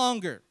any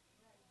longer.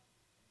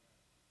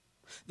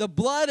 The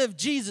blood of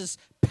Jesus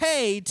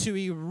paid to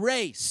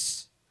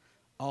erase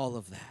all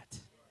of that.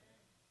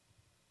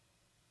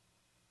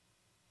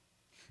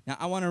 Now,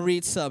 I want to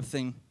read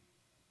something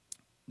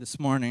this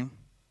morning.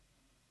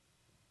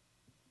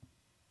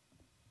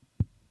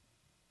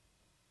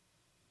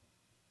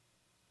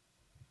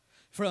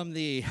 From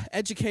the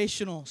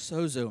Educational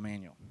Sozo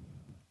Manual.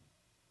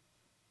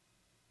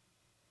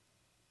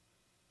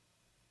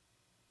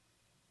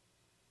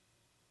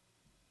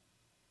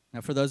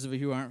 Now, for those of you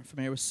who aren't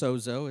familiar with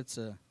Sozo, it's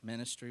a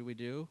ministry we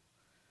do.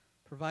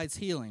 Provides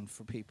healing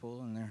for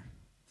people and their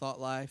thought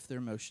life, their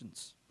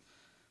emotions.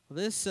 Well,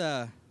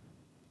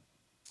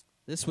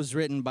 this was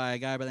written by a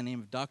guy by the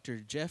name of Dr.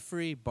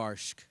 Jeffrey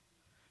Barshk.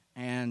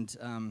 And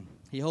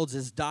he holds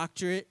his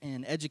doctorate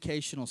in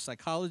educational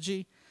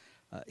psychology.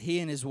 He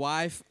and his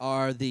wife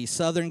are the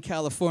Southern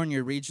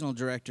California regional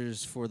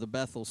directors for the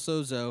Bethel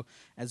Sozo,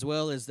 as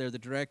well as they're the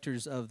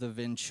directors of the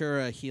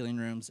Ventura Healing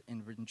Rooms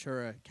in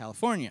Ventura,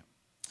 California.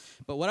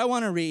 But what I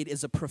want to read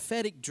is a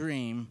prophetic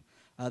dream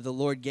the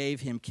Lord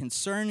gave him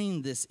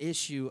concerning this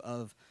issue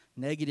of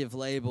negative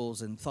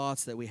labels and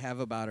thoughts that we have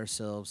about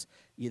ourselves,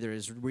 either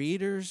as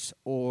readers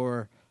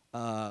or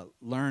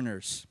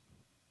learners.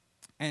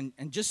 And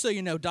just so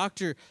you know,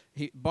 Dr.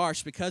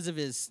 Barsh, because of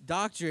his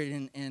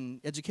doctorate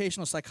in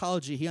educational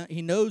psychology,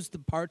 he knows the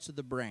parts of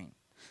the brain.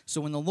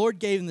 So when the Lord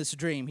gave him this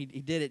dream, he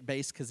did it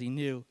based because he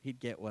knew he'd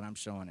get what I'm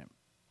showing him.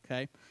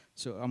 Okay?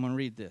 So I'm going to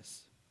read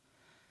this.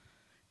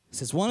 It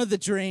says, "One of the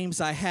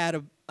dreams I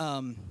had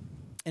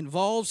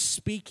involves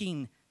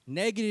speaking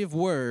negative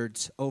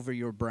words over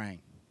your brain.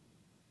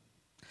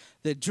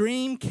 The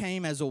dream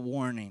came as a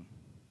warning.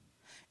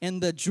 In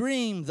the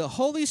dream, the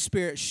Holy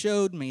Spirit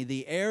showed me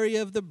the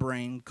area of the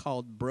brain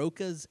called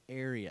Broca's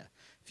area.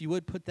 If you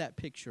would put that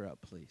picture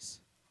up, please.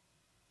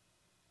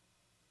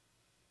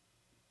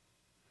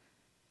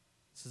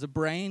 This is a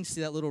brain.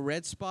 See that little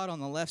red spot on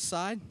the left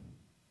side?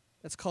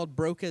 That's called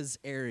Broca's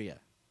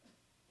area.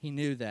 He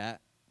knew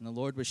that, and the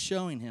Lord was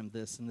showing him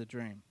this in the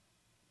dream.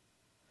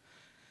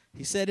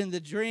 He said in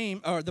the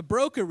dream, or the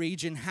Broca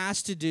region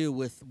has to do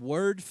with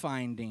word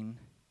finding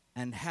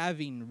and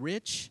having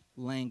rich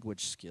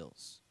language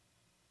skills.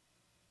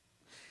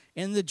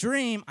 In the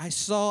dream, I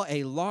saw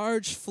a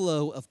large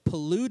flow of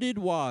polluted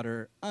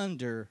water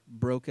under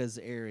Broca's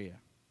area.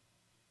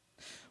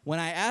 When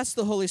I asked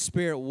the Holy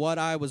Spirit what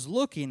I was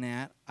looking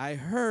at, I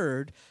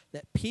heard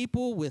that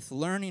people with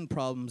learning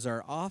problems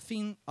are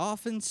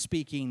often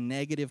speaking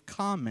negative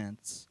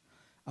comments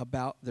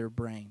about their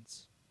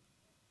brains.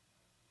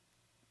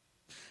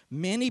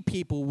 Many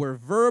people were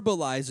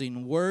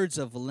verbalizing words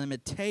of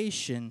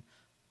limitation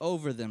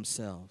over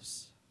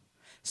themselves.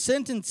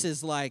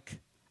 Sentences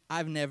like,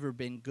 "I've never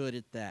been good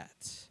at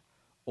that,"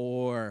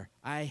 or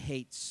 "I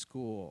hate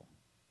school."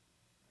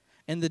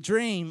 In the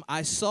dream,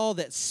 I saw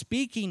that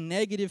speaking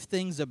negative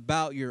things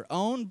about your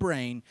own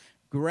brain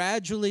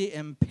gradually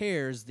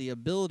impairs the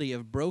ability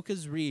of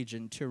Broca's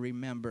region to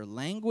remember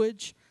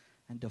language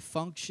and to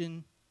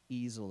function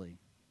easily.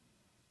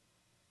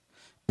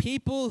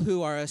 People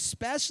who are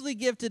especially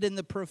gifted in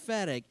the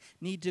prophetic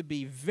need to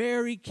be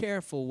very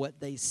careful what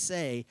they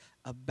say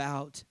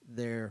about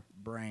their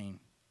brain.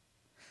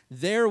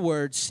 Their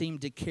words seem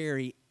to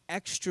carry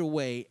extra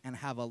weight and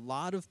have a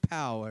lot of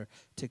power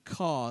to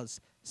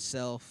cause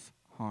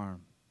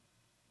self-harm.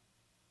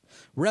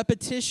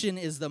 Repetition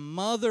is the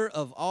mother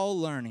of all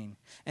learning,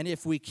 and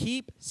if we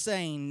keep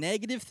saying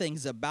negative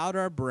things about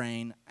our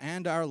brain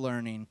and our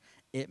learning,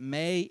 it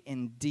may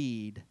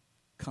indeed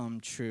come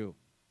true.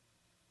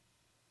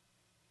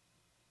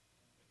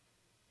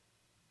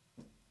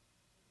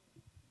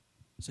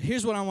 So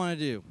here's what I want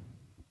to do.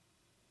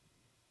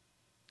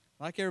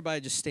 I'd like everybody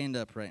to just stand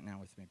up right now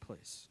with me,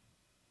 please.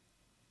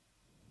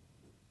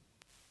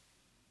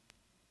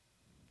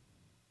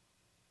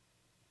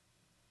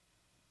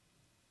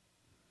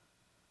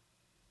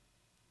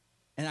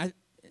 And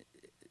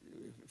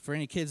for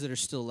any kids that are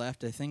still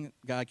left, I think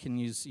God can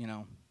use,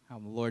 how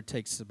the Lord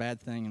takes a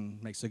bad thing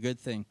and makes a good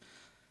thing.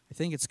 I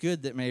think it's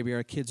good that maybe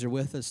our kids are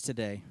with us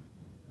today.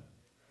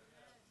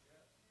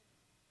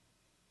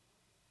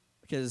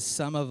 Because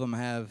some of them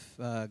have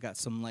got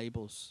some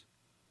labels.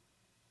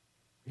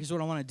 Here's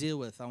what I want to deal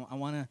with. I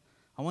want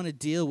to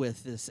deal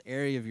with this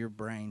area of your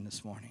brain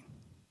this morning.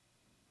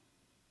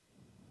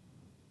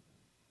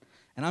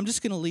 And I'm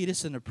just going to lead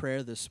us in a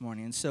prayer this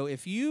morning. And so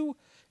if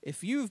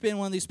you've been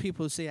one of these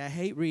people who say, "I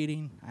hate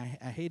reading, I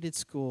hated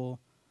school,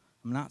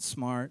 I'm not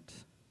smart,"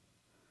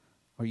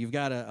 or you've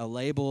got a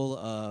label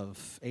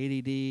of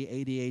ADD,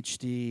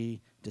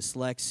 ADHD,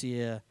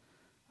 dyslexia,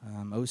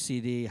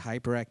 OCD,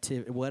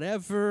 hyperactivity,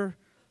 whatever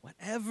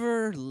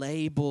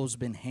label's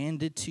been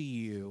handed to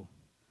you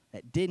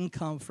that didn't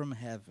come from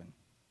heaven,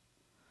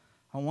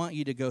 I want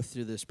you to go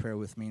through this prayer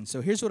with me. And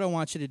so here's what I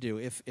want you to do.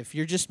 If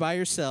you're just by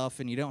yourself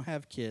and you don't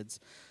have kids,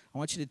 I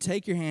want you to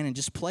take your hand and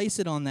just place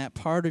it on that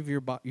part of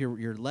your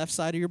left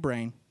side of your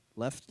brain,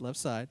 left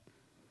side.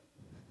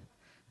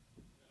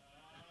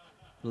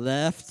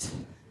 Left.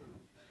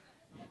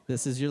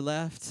 This is your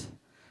left.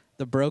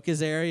 The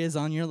Broca's area is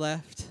on your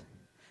left.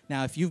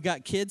 Now, if you've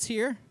got kids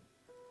here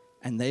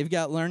and they've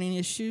got learning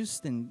issues,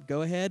 then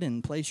go ahead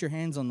and place your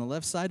hands on the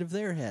left side of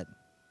their head.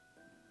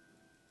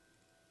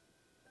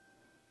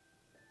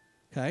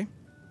 Okay?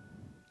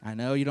 I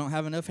know you don't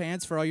have enough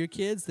hands for all your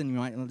kids, then you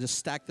might just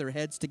stack their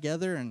heads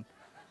together and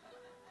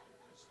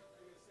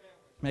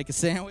make a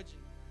sandwich.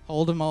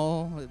 Hold them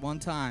all at one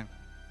time.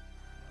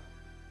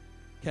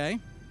 Okay?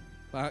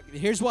 Well,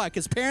 here's why.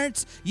 Because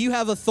parents, you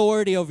have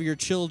authority over your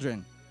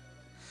children.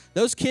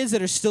 Those kids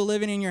that are still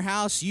living in your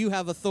house, you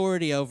have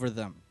authority over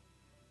them.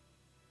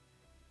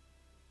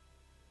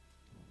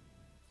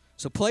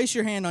 So place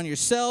your hand on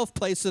yourself,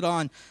 place it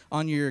on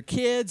your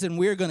kids, and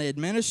we're going to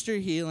administer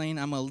healing.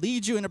 I'm going to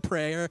lead you in a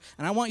prayer,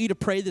 and I want you to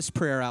pray this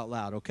prayer out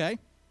loud, okay?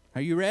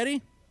 Are you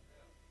ready?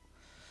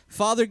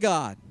 Father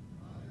God,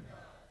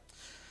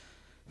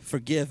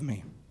 forgive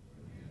me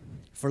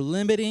for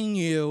limiting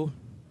you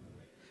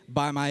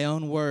by my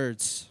own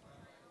words.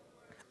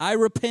 I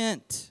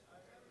repent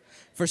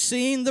for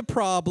seeing the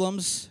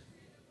problems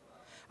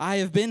I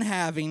have been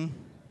having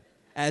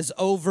as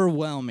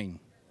overwhelming.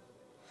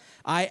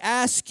 I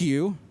ask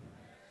you,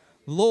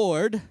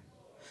 Lord,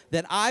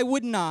 that I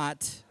would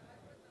not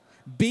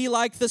be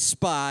like the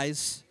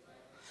spies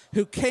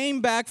who came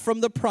back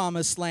from the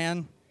promised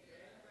land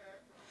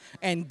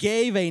and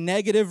gave a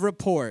negative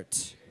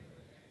report.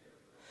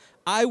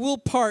 I will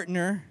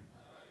partner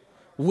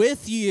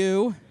with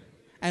you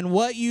and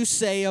what you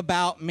say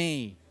about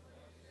me.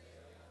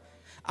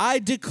 I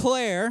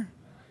declare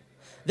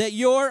that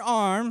your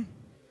arm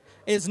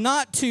is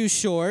not too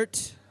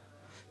short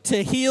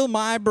to heal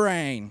my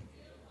brain.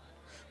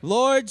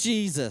 Lord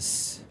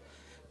Jesus,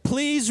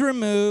 please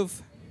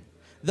remove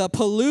the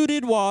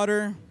polluted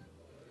water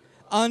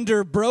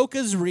under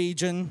Broca's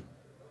region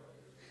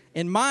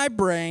in my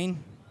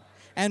brain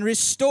and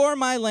restore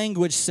my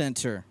language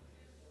center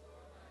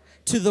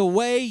to the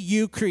way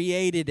you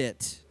created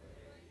it.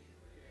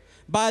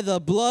 By the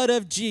blood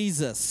of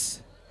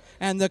Jesus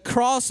and the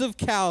cross of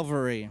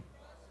Calvary,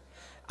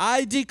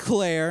 I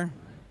declare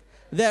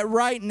that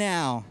right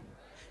now,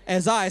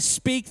 as I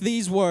speak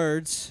these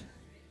words,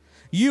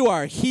 you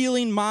are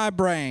healing my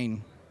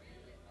brain.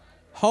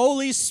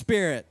 Holy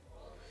Spirit,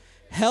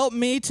 help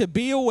me to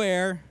be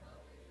aware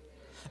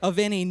of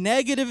any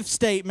negative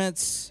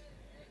statements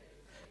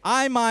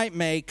I might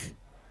make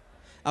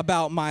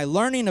about my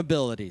learning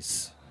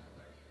abilities.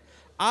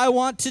 I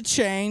want to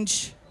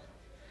change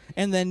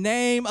in the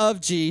name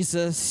of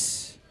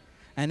Jesus.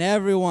 And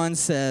everyone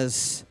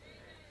says,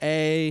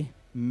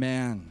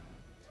 amen.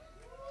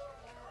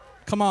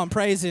 Come on,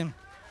 praise him.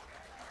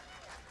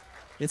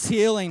 It's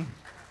healing.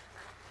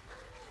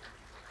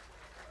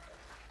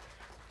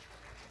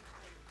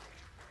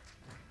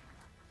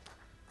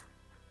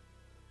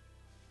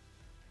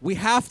 We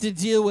have to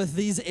deal with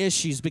these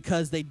issues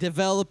because they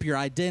develop your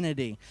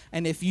identity.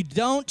 And if you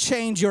don't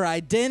change your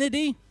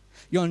identity,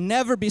 you'll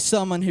never be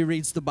someone who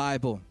reads the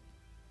Bible.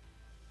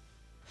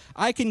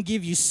 I can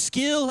give you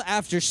skill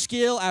after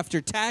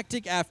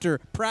tactic, after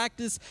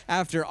practice,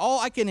 after all.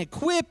 I can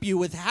equip you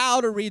with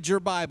how to read your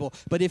Bible.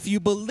 But if you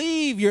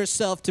believe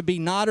yourself to be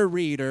not a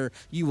reader,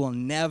 you will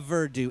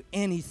never do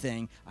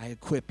anything I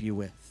equip you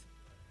with.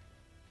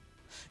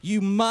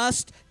 You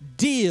must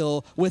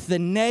deal with the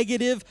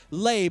negative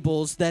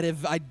labels that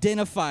have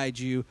identified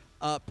you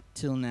up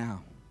till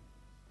now.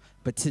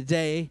 But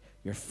today,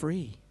 you're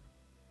free.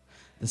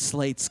 The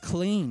slate's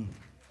clean.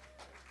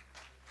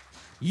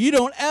 You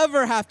don't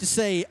ever have to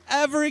say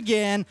ever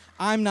again,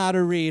 I'm not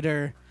a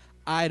reader.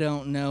 I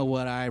don't know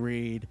what I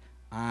read.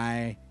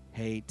 I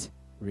hate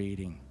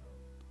reading.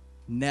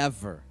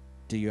 Never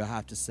do you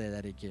have to say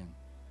that again.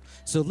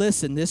 So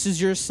listen, this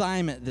is your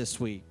assignment this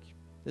week.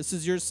 This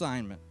is your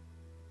assignment.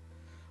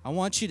 I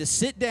want you to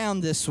sit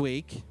down this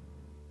week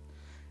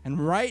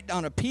and write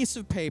on a piece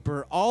of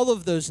paper all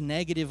of those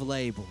negative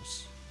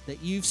labels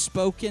that you've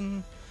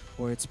spoken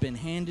or it's been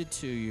handed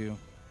to you,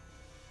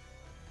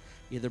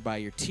 either by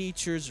your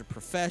teachers or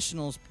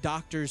professionals,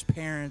 doctors,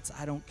 parents,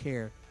 I don't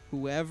care,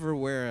 whoever,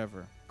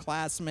 wherever,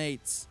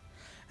 classmates.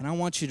 And I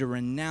want you to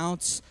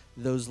renounce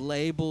those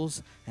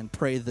labels and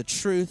pray the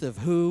truth of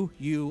who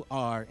you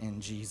are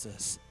in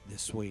Jesus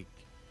this week.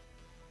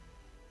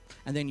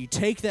 And then you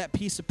take that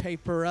piece of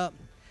paper up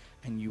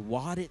and you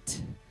wad it,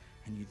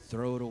 and you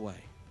throw it away.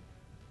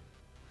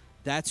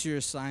 That's your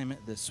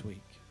assignment this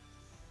week.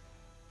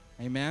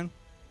 Amen?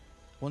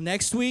 Well,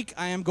 next week,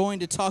 I am going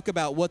to talk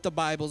about what the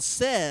Bible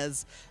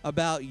says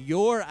about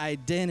your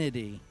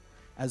identity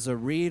as a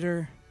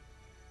reader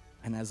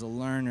and as a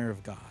learner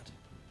of God.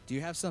 Do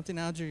you have something,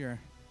 Alger?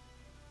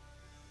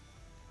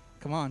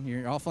 Come on,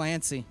 you're awful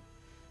antsy.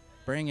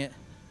 Bring it.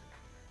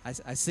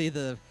 I see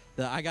the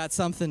I got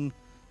something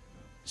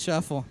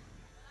shuffle.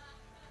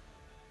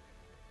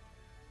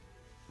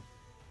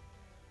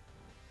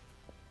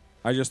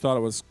 I just thought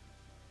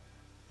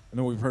I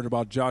know we've heard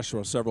about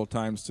Joshua several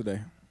times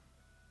today.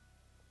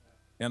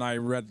 And I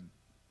read,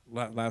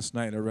 last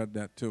night I read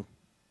that too,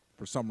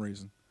 for some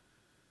reason.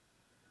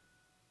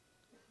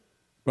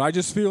 But I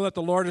just feel that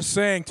the Lord is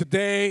saying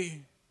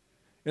today,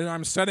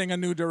 I'm setting a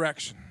new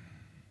direction.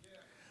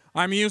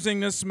 I'm using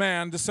this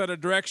man to set a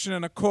direction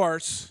and a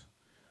course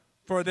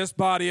for this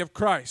body of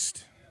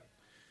Christ.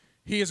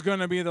 He is going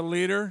to be the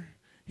leader.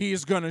 He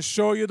is going to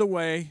show you the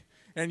way,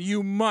 and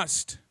you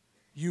must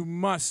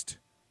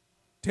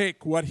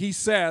take what he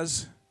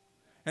says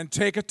and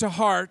take it to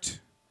heart.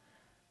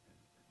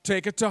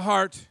 Take it to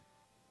heart.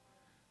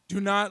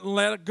 Do not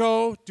let it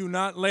go. Do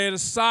not lay it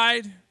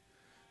aside,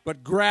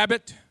 but grab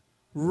it,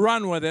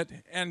 run with it,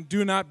 and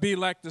do not be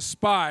like the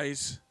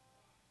spies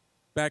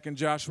back in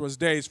Joshua's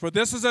days. For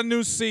this is a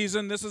new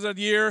season. This is a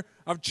year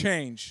of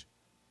change.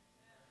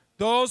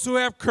 Those who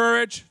have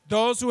courage,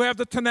 those who have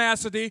the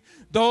tenacity,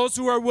 those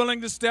who are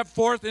willing to step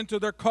forth into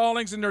their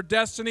callings and their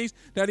destinies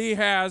that he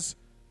has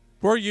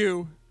for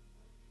you,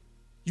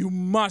 you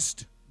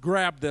must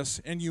grab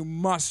this and you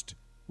must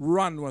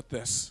run with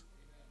this.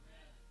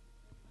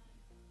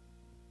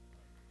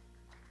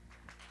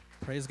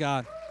 Praise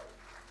God.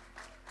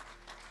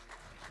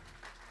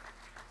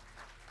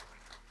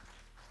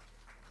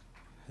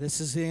 This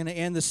is going to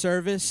end the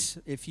service.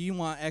 If you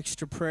want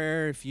extra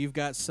prayer, if you've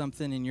got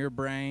something in your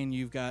brain,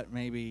 you've got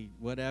maybe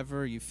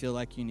whatever, you feel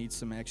like you need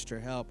some extra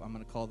help, I'm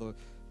going to call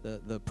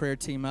the prayer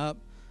team up.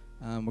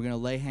 We're going to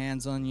lay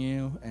hands on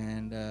you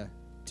and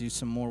do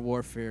some more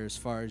warfare as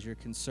far as you're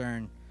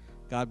concerned.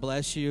 God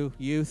bless you.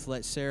 Youth,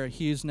 let Sarah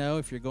Hughes know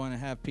if you're going to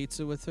have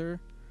pizza with her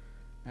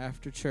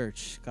after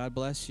church. God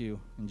bless you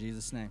in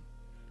Jesus' name.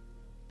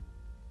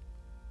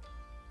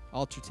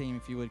 Altar team,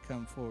 if you would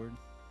come forward.